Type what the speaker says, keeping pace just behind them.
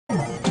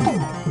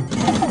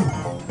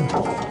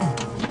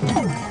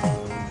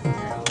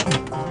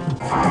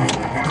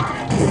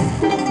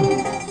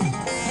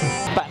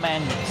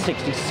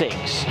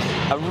1966,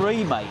 a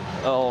remake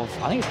of,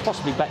 I think it's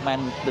possibly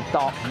Batman The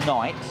Dark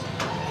Knight,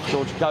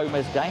 George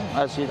Gomez game.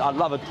 I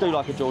do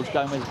like a George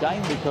Gomez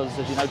game because,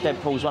 as you know,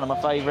 Deadpool's one of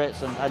my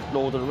favourites, and had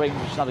Lord of the Rings,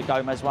 which is another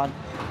Gomez one.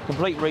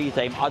 Complete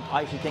redeem. I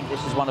actually think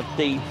this is one of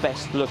the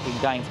best looking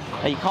games.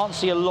 Now, you can't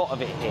see a lot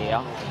of it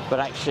here, but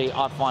actually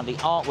I find the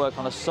artwork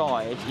on the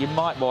side, you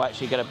might well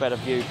actually get a better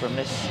view from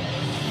this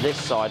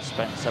side,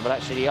 Spencer, but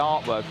actually the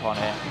artwork on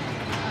it,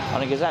 I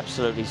think is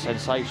absolutely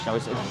sensational.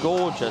 It's a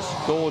gorgeous,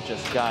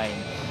 gorgeous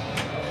game.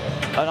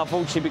 And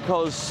unfortunately,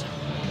 because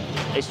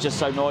it's just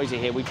so noisy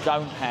here, we're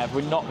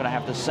not going to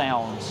have the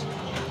sounds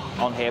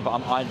on here, but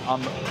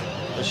I'm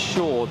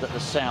assured that the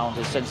sound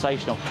is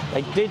sensational.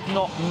 They did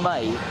not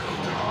make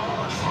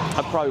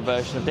a pro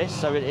version of this,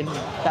 so in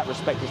that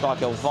respect it's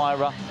like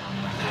Elvira.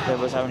 There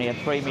was only a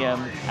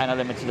premium and a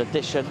limited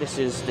edition. This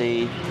is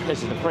the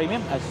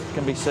premium, as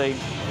can be seen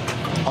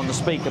on the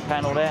speaker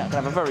panel there. I'm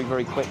going to have a very,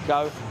 very quick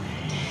go.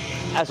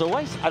 As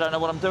always, I don't know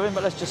what I'm doing,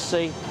 but let's just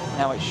see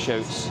how it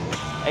shoots.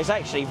 It's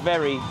actually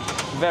very,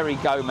 very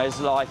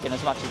Gomez-like, in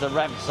as much as the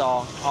ramps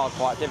are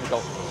quite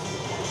difficult.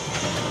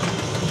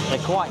 They're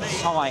quite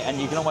tight, and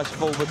you can almost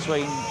fall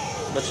between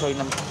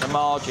the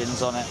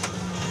margins on it.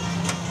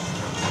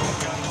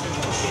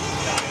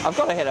 I've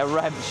got to hit a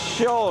ramp,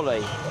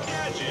 surely.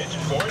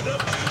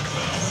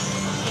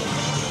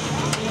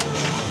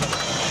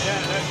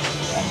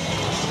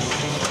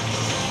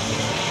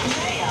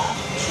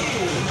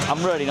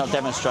 I'm really not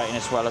demonstrating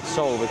this well at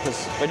all,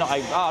 because we're not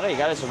able... Oh, there you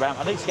go, there's a ramp.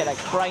 I need to get that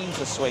crane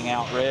to swing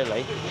out,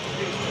 really.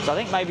 So I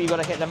think maybe you've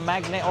got to hit the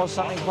magnet or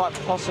something, quite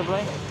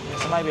possibly.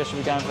 So maybe I should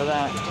be going for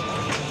that.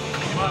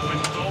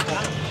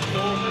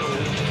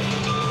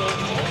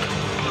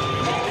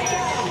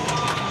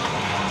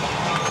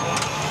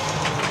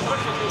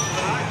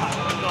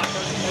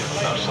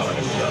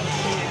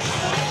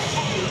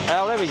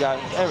 Oh, there we go.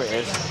 There it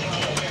is.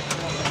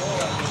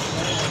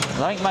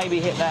 I think maybe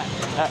hit that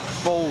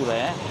ball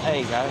there. There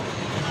you go.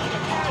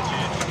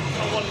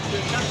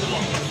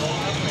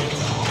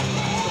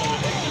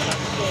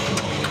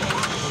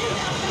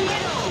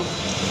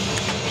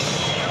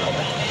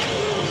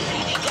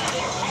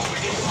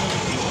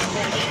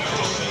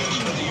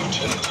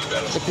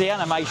 The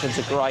animations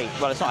are great.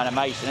 Well, it's not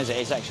animation, is it?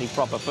 It's actually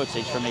proper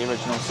footage from the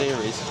original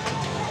series.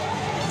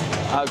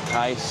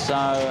 Okay, so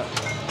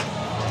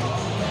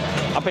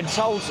I've been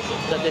told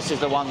that this is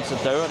the one to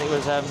do, and it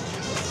was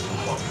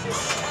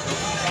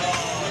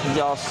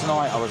last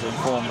night I was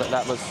informed that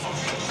that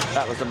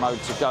was the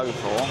mode to go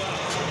for.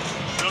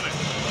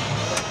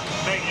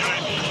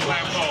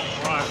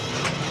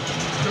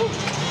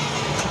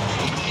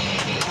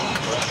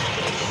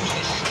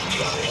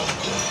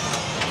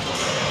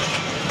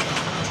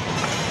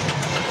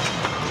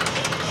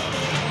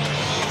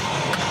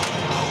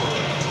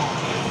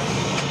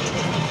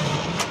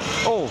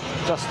 Oh,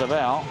 just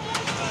about.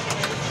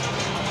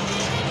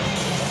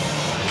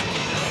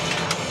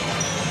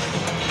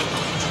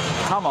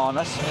 Come on,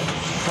 let's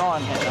try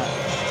and hit that.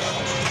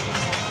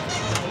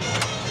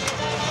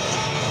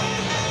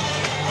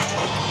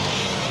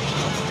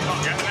 Not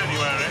getting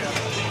anywhere here.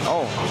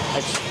 Oh,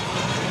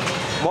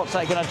 what's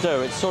that going to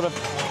do? It's sort of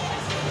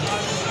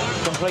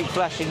complete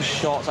flashing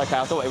shots. Okay,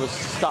 I thought it was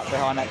stuck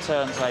behind that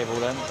turntable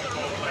then.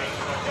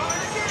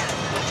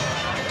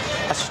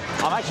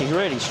 I'm actually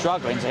really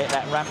struggling to hit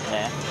that ramp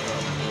there.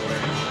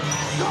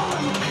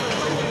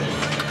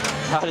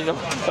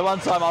 The one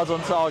time I was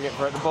on target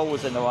for it, the ball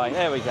was in the way.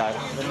 There we go.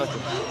 Been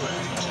looking.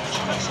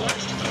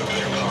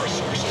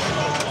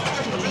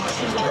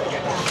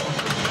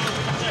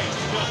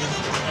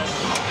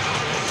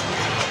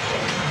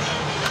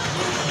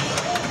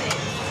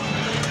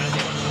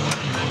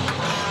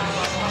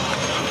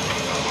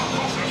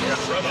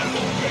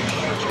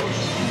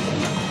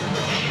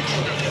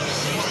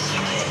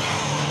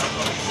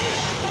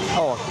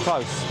 Oh,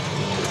 close.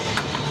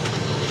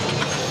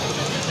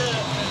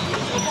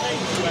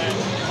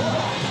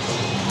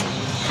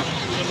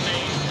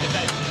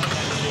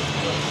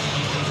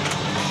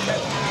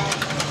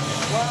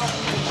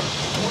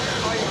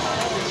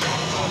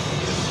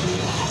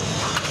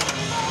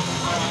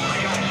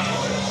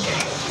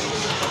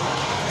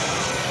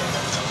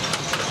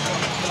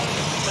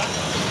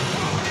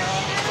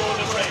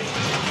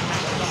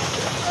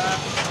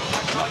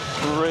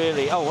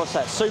 Really? Oh, what's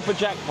that? Super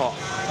jackpot.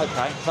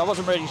 Okay, so I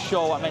wasn't really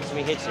sure what I meant to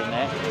be hitting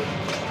there.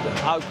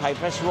 Okay,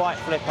 press right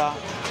flipper,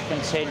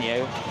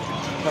 continue.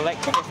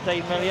 Collect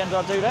 15 million. Do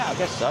I do that? I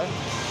guess so.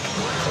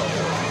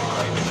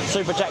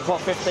 Super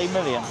jackpot 15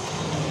 million.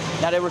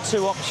 Now there were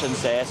two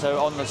options there, so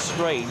on the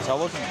screen, so I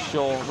wasn't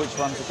sure which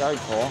one to go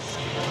for.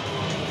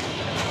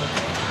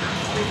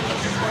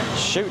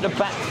 Shoot the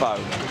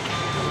backbone.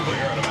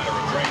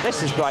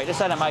 This is great.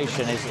 This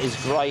animation is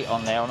great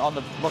on there. On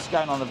the what's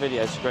going on the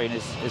video screen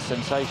is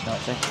sensational,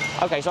 actually.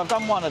 Okay, so I've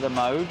done one of the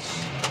modes.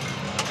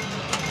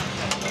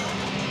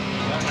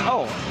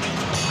 Oh,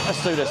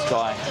 let's do this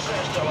guy.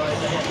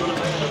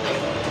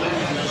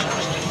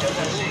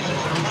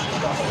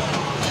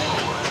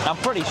 I'm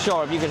pretty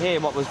sure if you could hear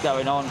what was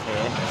going on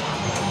here,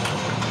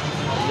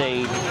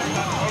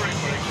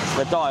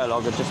 the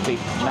dialogue would just be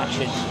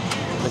matching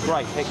the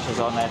great pictures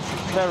on there.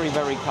 Very,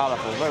 very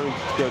colourful, very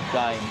good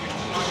game.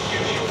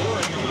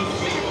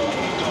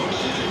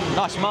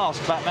 Nice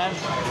mask, Batman.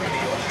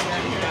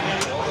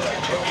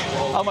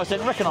 Almost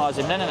didn't recognise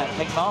him then in that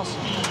pink mask.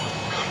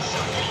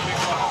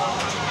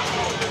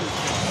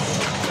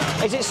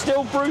 Is it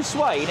still Bruce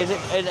Wayne? Is it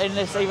in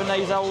this, even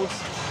these old?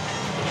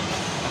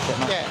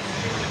 Yeah,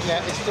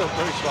 it's still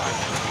Bruce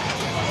Wayne.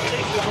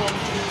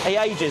 He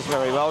ages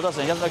very well,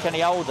 doesn't he? He doesn't look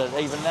any older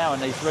even now in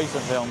these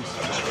recent films.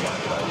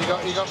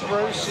 You got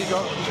Bruce. You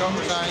got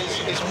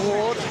it's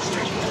Ward,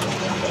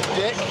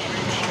 Dick.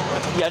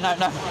 Yeah,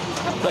 no.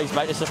 Please,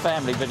 mate. It's a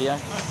family video.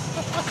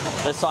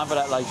 There's time for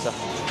that later.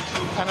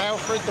 And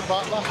Alfred the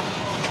butler.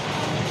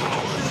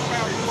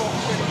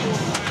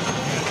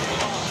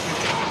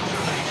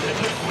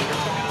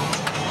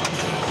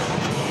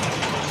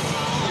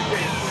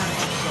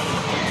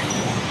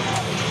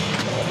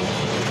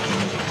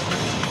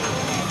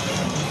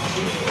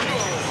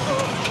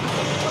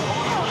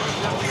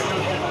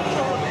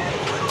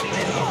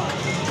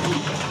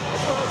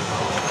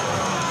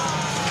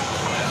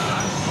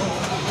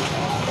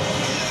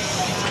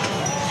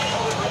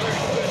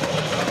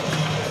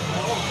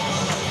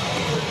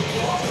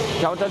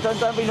 No,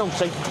 don't be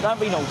naughty. Don't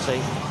be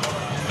naughty.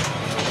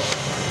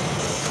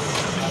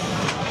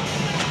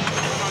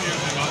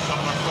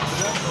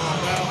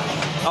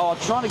 Oh,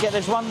 I'm trying to get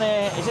this one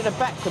there. Is it a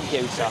back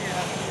computer?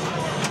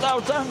 No,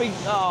 don't be.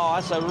 Oh,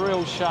 that's a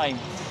real shame.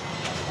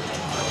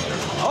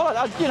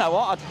 Oh, you know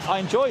what? I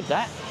enjoyed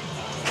that.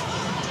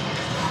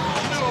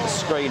 The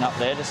screen up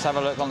there. Just have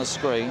a look on the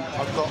screen.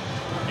 I've got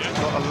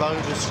a load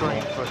of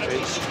screen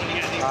footage.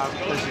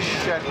 There's a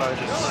shed load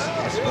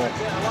of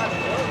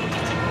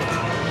stuff.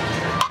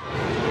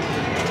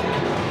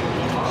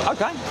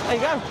 Okay, there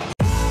you go.